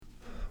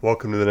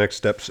Welcome to the Next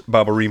Steps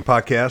Bible Reading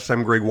Podcast.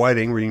 I'm Greg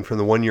Whiting, reading from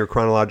the One Year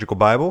Chronological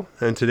Bible,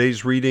 and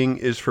today's reading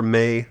is from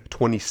May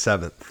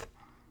 27th.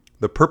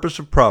 The Purpose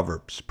of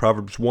Proverbs,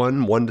 Proverbs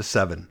 1,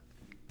 1-7.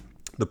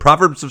 The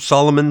Proverbs of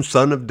Solomon,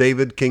 son of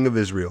David, king of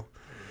Israel,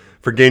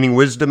 for gaining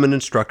wisdom and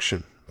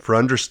instruction, for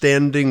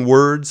understanding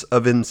words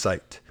of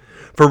insight,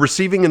 for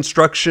receiving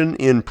instruction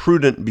in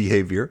prudent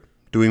behavior,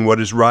 doing what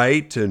is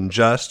right and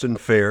just and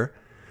fair,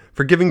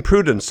 for giving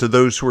prudence to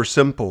those who are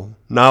simple,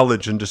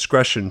 knowledge and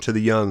discretion to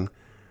the young.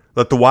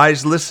 Let the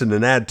wise listen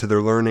and add to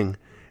their learning,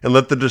 and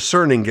let the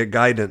discerning get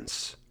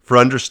guidance. For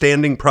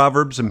understanding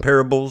proverbs and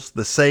parables,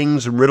 the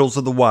sayings and riddles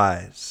of the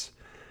wise.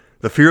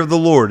 The fear of the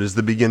Lord is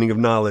the beginning of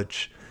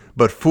knowledge,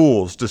 but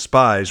fools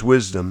despise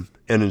wisdom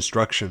and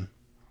instruction.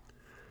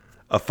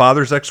 A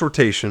father's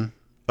exhortation,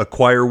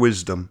 acquire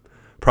wisdom.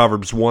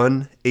 Proverbs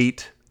 1,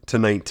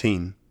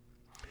 8-19.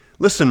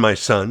 Listen, my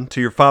son,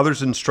 to your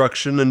father's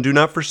instruction, and do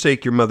not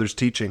forsake your mother's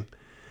teaching.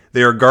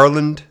 They are a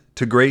garland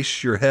to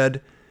grace your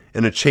head,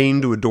 and a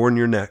chain to adorn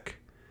your neck.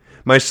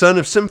 My son,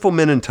 if sinful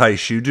men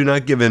entice you, do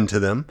not give in to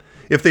them.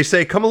 If they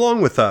say, come along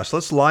with us,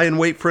 let's lie in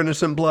wait for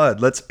innocent blood.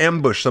 Let's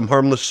ambush some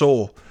harmless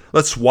soul.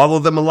 Let's swallow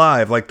them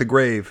alive like the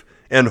grave,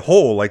 and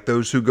whole like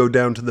those who go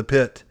down to the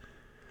pit.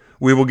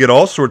 We will get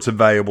all sorts of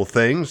valuable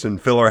things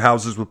and fill our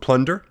houses with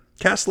plunder.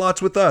 Cast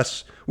lots with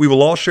us. We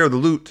will all share the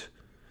loot.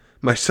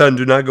 My son,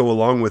 do not go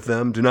along with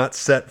them. Do not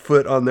set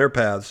foot on their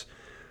paths.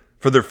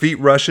 For their feet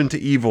rush into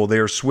evil. They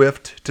are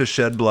swift to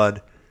shed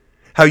blood.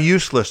 How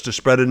useless to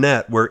spread a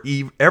net where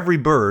every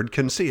bird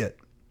can see it.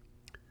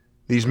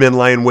 These men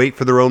lie in wait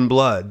for their own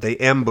blood. They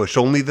ambush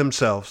only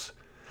themselves.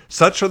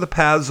 Such are the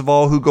paths of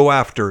all who go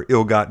after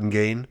ill-gotten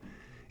gain.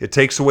 It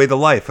takes away the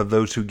life of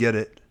those who get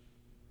it.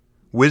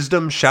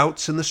 Wisdom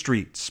shouts in the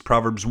streets.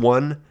 Proverbs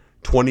 1,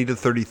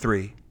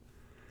 20-33.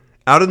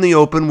 Out in the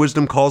open,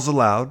 wisdom calls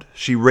aloud.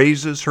 She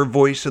raises her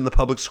voice in the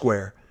public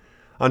square.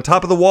 On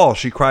top of the wall,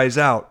 she cries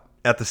out.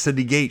 At the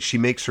city gate, she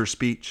makes her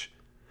speech.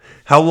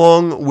 How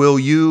long will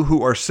you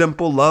who are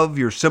simple love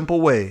your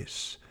simple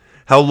ways?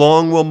 How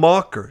long will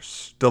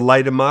mockers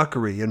delight in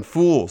mockery and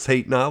fools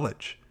hate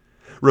knowledge?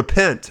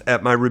 Repent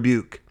at my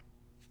rebuke.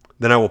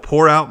 Then I will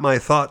pour out my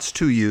thoughts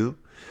to you.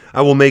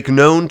 I will make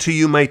known to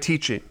you my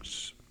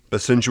teachings.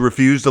 But since you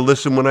refuse to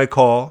listen when I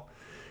call,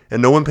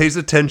 and no one pays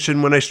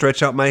attention when I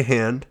stretch out my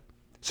hand,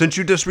 since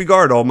you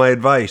disregard all my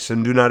advice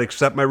and do not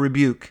accept my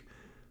rebuke,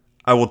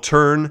 I will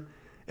turn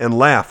and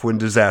laugh when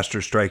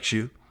disaster strikes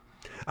you.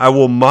 I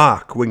will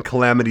mock when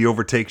calamity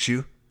overtakes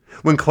you.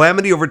 When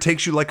calamity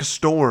overtakes you like a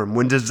storm,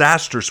 when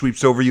disaster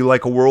sweeps over you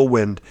like a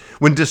whirlwind,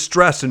 when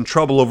distress and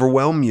trouble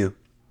overwhelm you.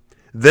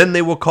 Then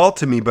they will call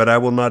to me, but I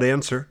will not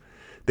answer.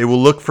 They will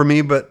look for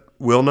me, but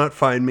will not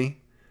find me,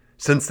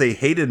 since they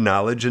hated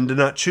knowledge and did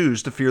not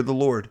choose to fear the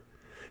Lord,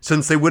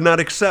 since they would not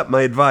accept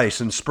my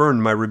advice and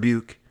spurned my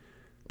rebuke.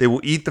 They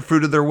will eat the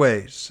fruit of their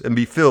ways and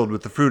be filled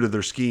with the fruit of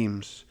their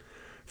schemes.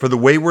 For the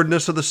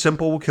waywardness of the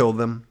simple will kill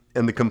them,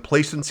 and the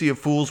complacency of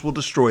fools will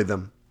destroy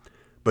them.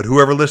 But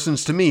whoever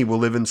listens to me will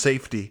live in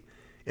safety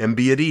and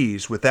be at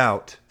ease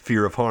without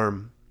fear of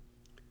harm.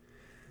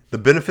 The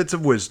benefits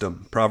of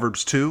wisdom,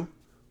 Proverbs 2,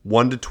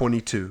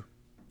 1-22.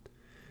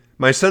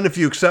 My son, if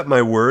you accept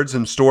my words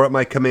and store up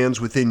my commands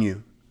within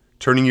you,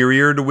 turning your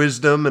ear to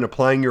wisdom and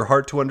applying your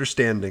heart to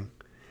understanding.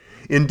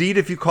 Indeed,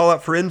 if you call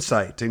out for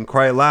insight and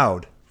cry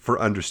aloud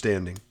for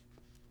understanding.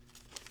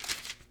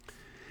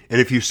 And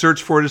if you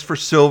search for it as for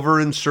silver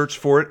and search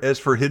for it as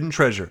for hidden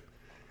treasure,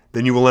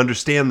 then you will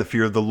understand the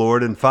fear of the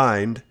Lord and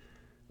find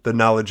the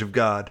knowledge of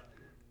God.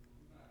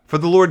 For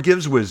the Lord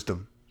gives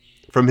wisdom.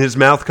 From his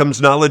mouth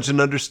comes knowledge and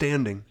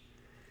understanding.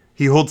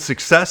 He holds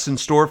success in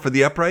store for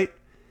the upright.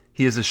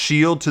 He is a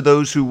shield to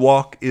those who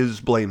walk is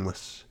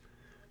blameless.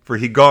 For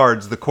he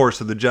guards the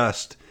course of the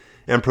just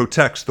and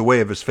protects the way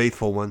of his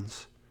faithful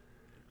ones.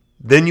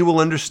 Then you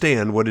will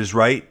understand what is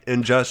right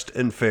and just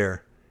and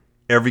fair,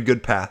 every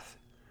good path.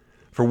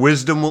 For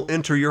wisdom will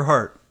enter your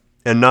heart,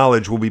 and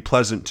knowledge will be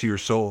pleasant to your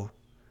soul.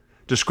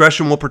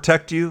 Discretion will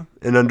protect you,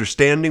 and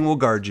understanding will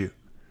guard you.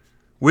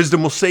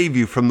 Wisdom will save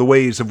you from the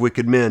ways of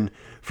wicked men,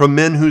 from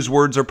men whose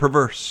words are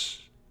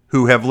perverse,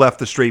 who have left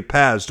the straight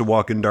paths to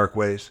walk in dark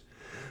ways,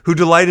 who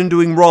delight in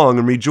doing wrong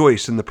and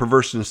rejoice in the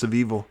perverseness of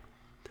evil,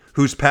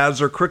 whose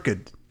paths are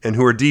crooked, and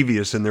who are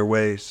devious in their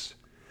ways.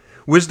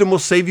 Wisdom will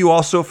save you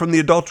also from the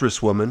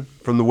adulterous woman,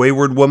 from the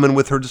wayward woman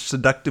with her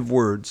seductive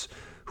words,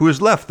 who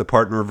has left the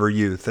partner of her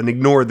youth and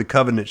ignored the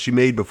covenant she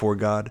made before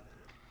God.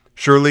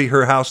 Surely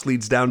her house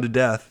leads down to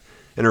death,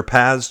 and her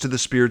paths to the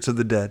spirits of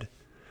the dead.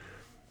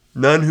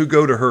 None who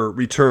go to her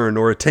return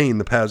or attain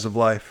the paths of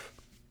life.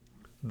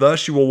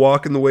 Thus you will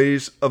walk in the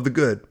ways of the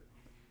good,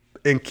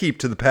 and keep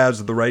to the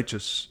paths of the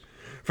righteous.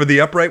 For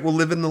the upright will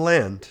live in the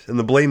land, and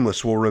the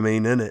blameless will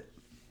remain in it.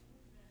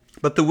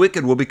 But the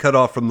wicked will be cut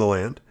off from the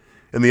land,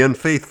 and the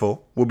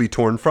unfaithful will be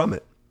torn from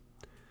it.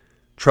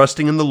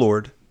 Trusting in the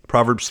Lord,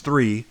 Proverbs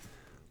 3,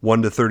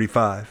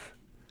 1-35.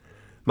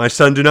 My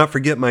son, do not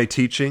forget my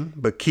teaching,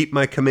 but keep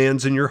my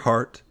commands in your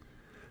heart,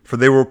 for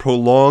they will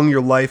prolong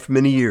your life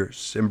many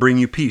years and bring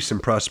you peace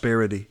and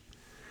prosperity.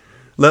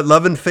 Let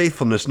love and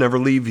faithfulness never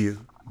leave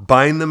you.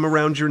 Bind them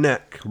around your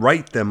neck.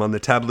 Write them on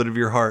the tablet of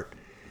your heart.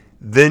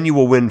 Then you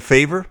will win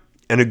favor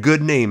and a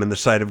good name in the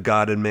sight of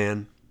God and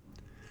man.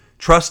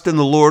 Trust in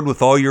the Lord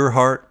with all your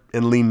heart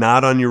and lean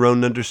not on your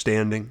own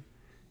understanding.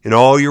 In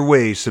all your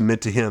ways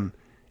submit to him,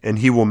 and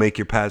he will make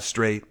your paths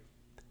straight.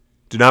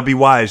 Do not be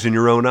wise in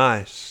your own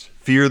eyes.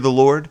 Fear the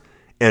Lord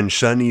and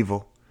shun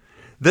evil.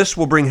 This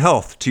will bring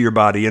health to your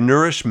body and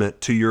nourishment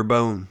to your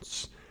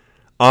bones.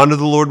 Honor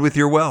the Lord with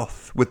your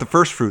wealth, with the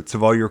firstfruits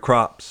of all your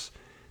crops.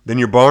 Then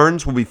your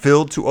barns will be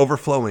filled to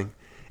overflowing,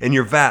 and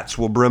your vats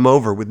will brim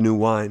over with new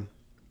wine.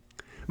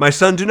 My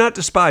son, do not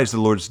despise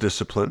the Lord's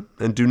discipline,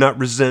 and do not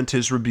resent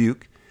his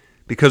rebuke,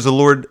 because the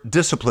Lord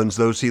disciplines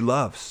those he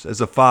loves, as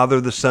a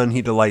father the son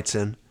he delights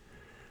in.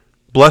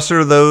 Blessed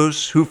are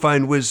those who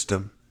find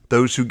wisdom,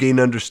 those who gain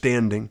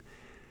understanding,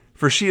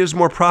 for she is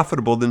more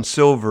profitable than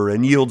silver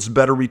and yields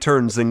better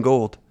returns than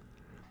gold.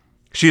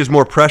 She is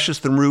more precious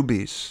than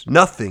rubies.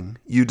 Nothing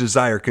you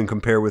desire can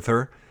compare with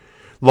her.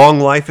 Long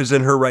life is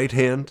in her right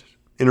hand.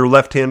 In her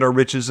left hand are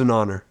riches and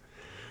honor.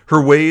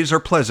 Her ways are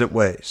pleasant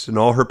ways, and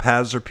all her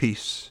paths are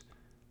peace.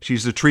 She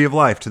is the tree of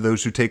life to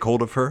those who take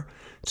hold of her.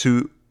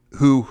 To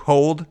who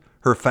hold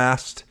her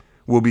fast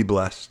will be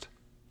blessed.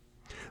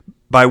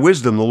 By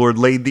wisdom the Lord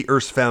laid the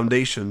earth's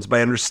foundations.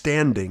 By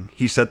understanding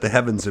he set the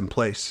heavens in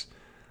place.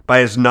 By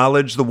his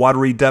knowledge the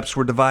watery depths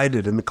were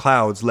divided, and the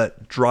clouds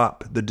let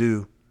drop the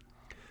dew.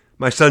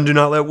 My son, do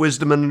not let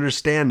wisdom and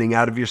understanding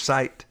out of your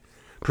sight.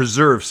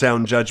 Preserve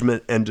sound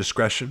judgment and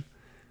discretion.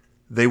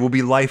 They will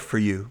be life for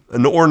you,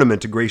 an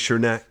ornament to grace your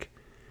neck.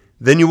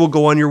 Then you will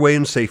go on your way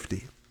in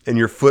safety, and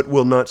your foot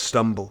will not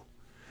stumble.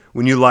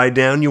 When you lie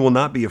down, you will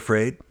not be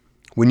afraid.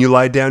 When you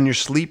lie down, your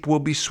sleep will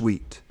be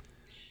sweet.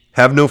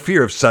 Have no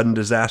fear of sudden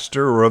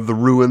disaster or of the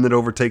ruin that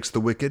overtakes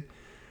the wicked,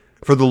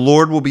 for the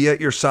Lord will be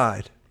at your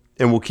side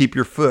and will keep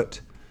your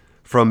foot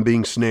from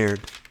being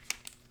snared.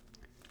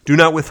 Do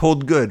not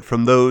withhold good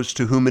from those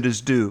to whom it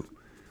is due,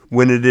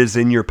 when it is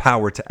in your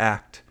power to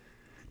act.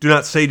 Do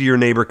not say to your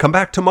neighbor, "Come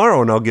back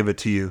tomorrow and I'll give it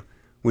to you,"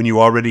 when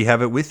you already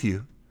have it with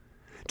you.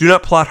 Do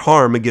not plot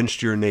harm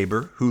against your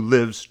neighbor who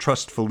lives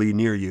trustfully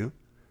near you.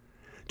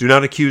 Do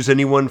not accuse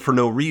anyone for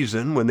no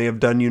reason when they have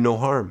done you no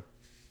harm.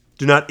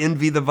 Do not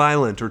envy the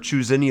violent or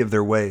choose any of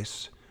their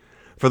ways.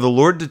 For the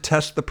Lord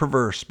detests the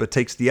perverse, but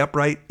takes the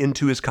upright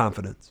into his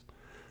confidence.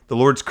 The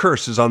Lord's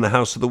curse is on the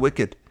house of the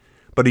wicked,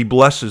 but he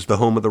blesses the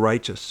home of the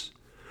righteous.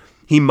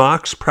 He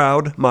mocks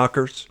proud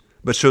mockers,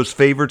 but shows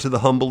favor to the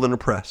humble and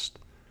oppressed.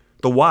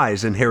 The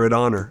wise inherit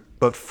honor,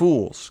 but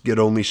fools get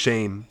only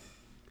shame.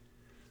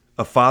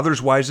 A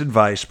father's wise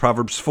advice,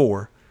 Proverbs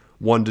 4,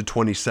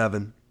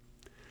 1-27.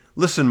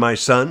 Listen, my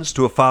sons,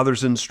 to a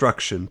father's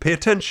instruction. Pay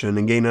attention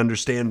and gain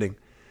understanding.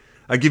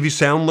 I give you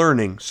sound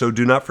learning, so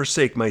do not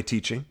forsake my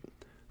teaching.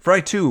 For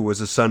I too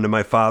was a son to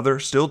my father,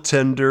 still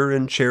tender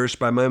and cherished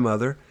by my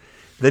mother.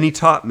 Then he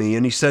taught me,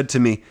 and he said to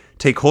me,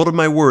 "Take hold of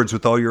my words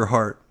with all your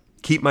heart.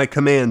 Keep my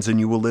commands, and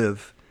you will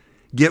live.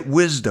 Get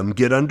wisdom,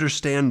 get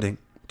understanding.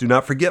 Do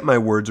not forget my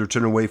words or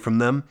turn away from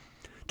them.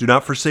 Do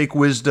not forsake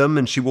wisdom,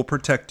 and she will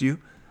protect you.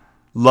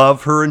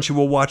 Love her, and she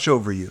will watch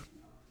over you.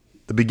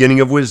 The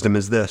beginning of wisdom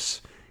is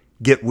this: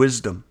 get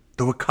wisdom.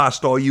 Though it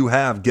cost all you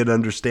have, get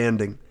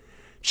understanding.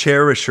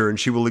 Cherish her, and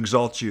she will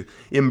exalt you.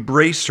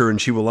 Embrace her,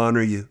 and she will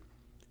honor you.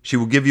 She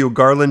will give you a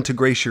garland to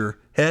grace your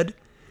head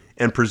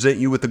and present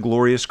you with a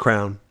glorious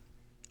crown.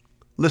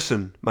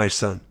 Listen, my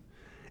son,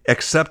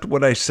 accept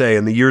what I say,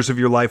 and the years of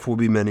your life will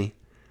be many.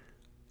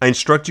 I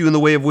instruct you in the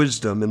way of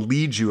wisdom and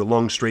lead you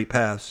along straight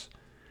paths.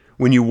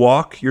 When you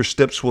walk, your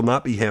steps will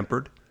not be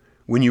hampered.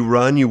 When you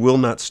run, you will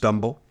not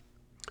stumble.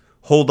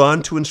 Hold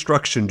on to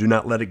instruction, do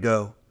not let it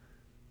go.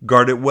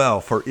 Guard it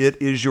well, for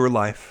it is your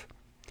life.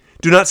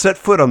 Do not set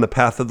foot on the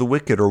path of the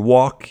wicked or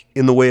walk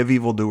in the way of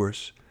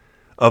evildoers.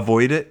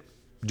 Avoid it,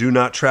 do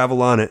not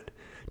travel on it.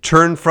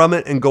 Turn from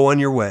it and go on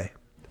your way,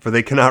 for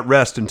they cannot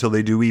rest until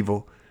they do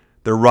evil.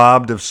 They're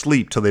robbed of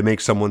sleep till they make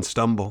someone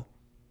stumble.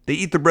 They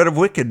eat the bread of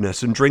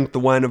wickedness and drink the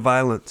wine of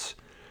violence.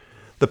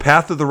 The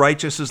path of the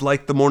righteous is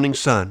like the morning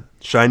sun,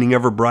 shining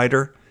ever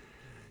brighter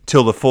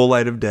till the full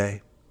light of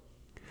day.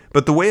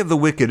 But the way of the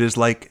wicked is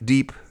like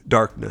deep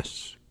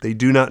darkness. They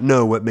do not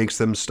know what makes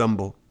them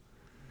stumble.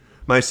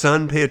 My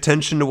son, pay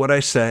attention to what I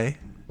say.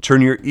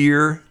 Turn your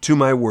ear to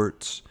my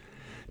words.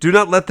 Do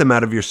not let them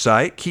out of your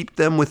sight. Keep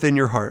them within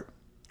your heart,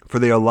 for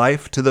they are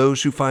life to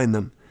those who find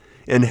them,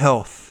 and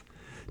health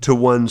to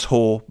one's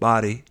whole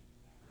body.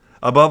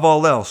 Above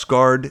all else,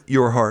 guard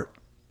your heart,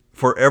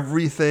 for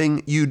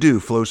everything you do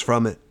flows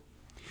from it.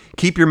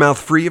 Keep your mouth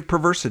free of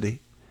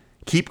perversity.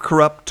 Keep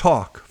corrupt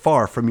talk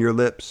far from your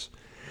lips.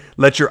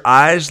 Let your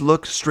eyes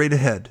look straight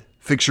ahead.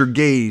 Fix your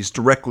gaze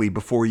directly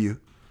before you.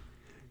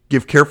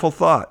 Give careful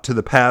thought to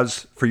the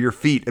paths for your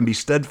feet, and be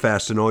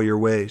steadfast in all your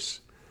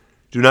ways.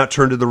 Do not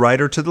turn to the right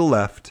or to the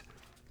left.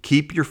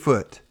 Keep your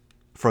foot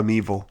from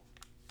evil.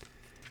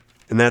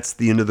 And that's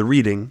the end of the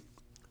reading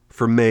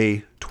for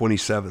May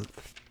 27th.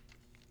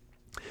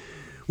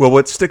 Well,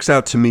 what sticks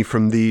out to me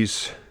from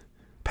these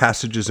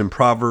passages in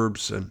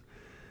Proverbs and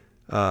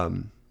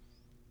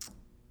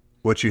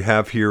what you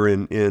have here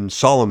in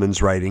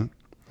Solomon's writing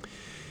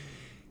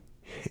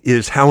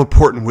is how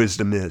important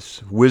wisdom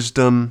is.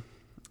 Wisdom,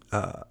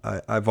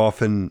 I've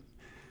often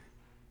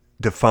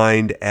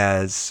defined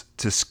as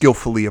to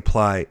skillfully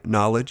apply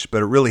knowledge,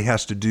 but it really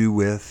has to do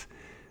with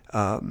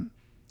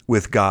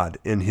God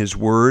and His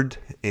Word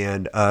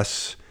and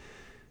us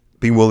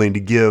being willing to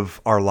give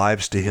our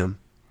lives to Him.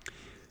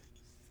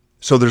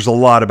 So there's a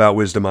lot about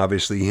wisdom,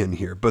 obviously, in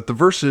here. But the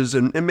verses,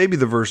 and maybe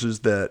the verses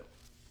that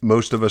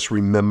most of us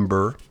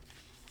remember,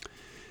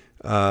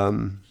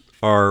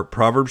 are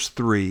Proverbs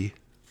 3,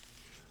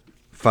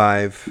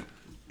 5,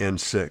 and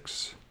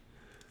 6,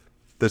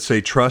 that say,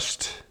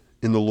 trust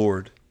in the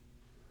Lord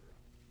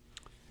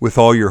with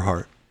all your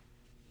heart.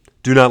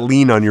 Do not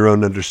lean on your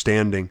own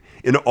understanding.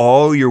 In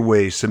all your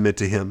ways submit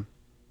to Him,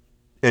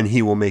 and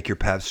He will make your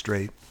path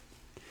straight.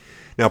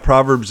 Now,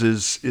 Proverbs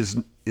is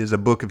a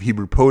book of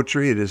Hebrew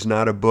poetry. It is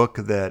not a book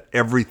that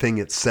everything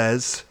it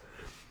says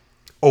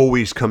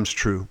always comes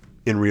true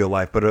in real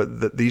life.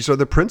 But these are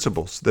the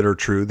principles that are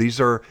true. These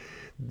are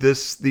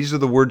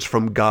the words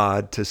from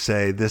God to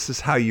say, this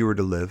is how you are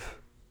to live.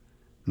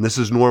 And this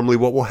is normally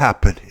what will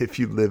happen if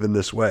you live in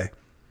this way.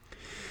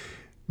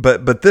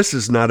 But this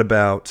is not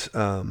about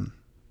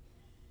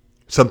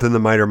something that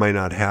might or might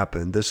not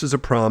happen. This is a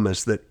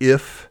promise that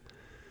if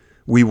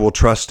we will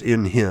trust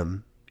in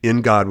Him,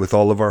 in God with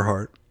all of our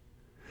heart,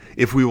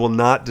 if we will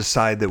not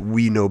decide that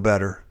we know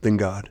better than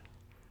God,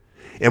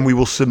 and we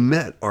will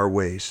submit our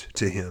ways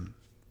to Him,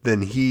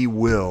 then He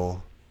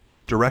will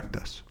direct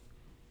us.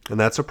 And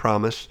that's a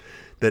promise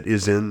that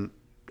is in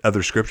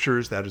other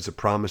scriptures. That is a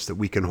promise that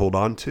we can hold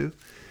on to.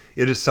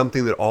 It is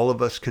something that all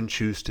of us can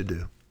choose to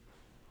do.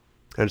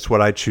 And it's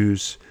what I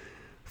choose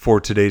for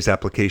today's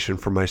application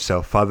for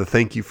myself. Father,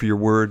 thank you for your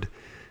word.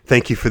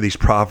 Thank you for these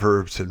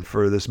Proverbs and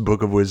for this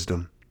book of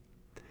wisdom.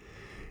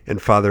 And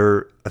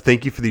Father, I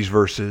thank you for these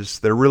verses.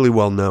 They're really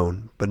well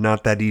known, but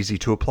not that easy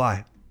to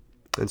apply.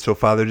 And so,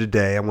 Father,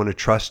 today I want to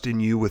trust in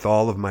you with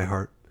all of my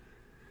heart.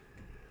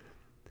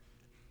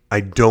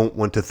 I don't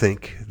want to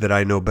think that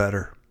I know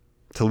better,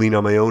 to lean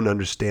on my own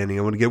understanding.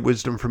 I want to get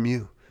wisdom from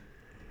you.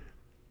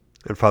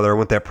 And Father, I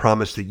want that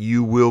promise that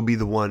you will be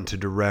the one to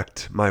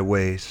direct my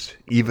ways,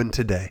 even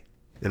today.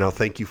 And I'll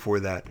thank you for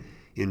that.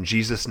 In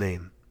Jesus'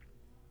 name,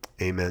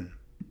 amen.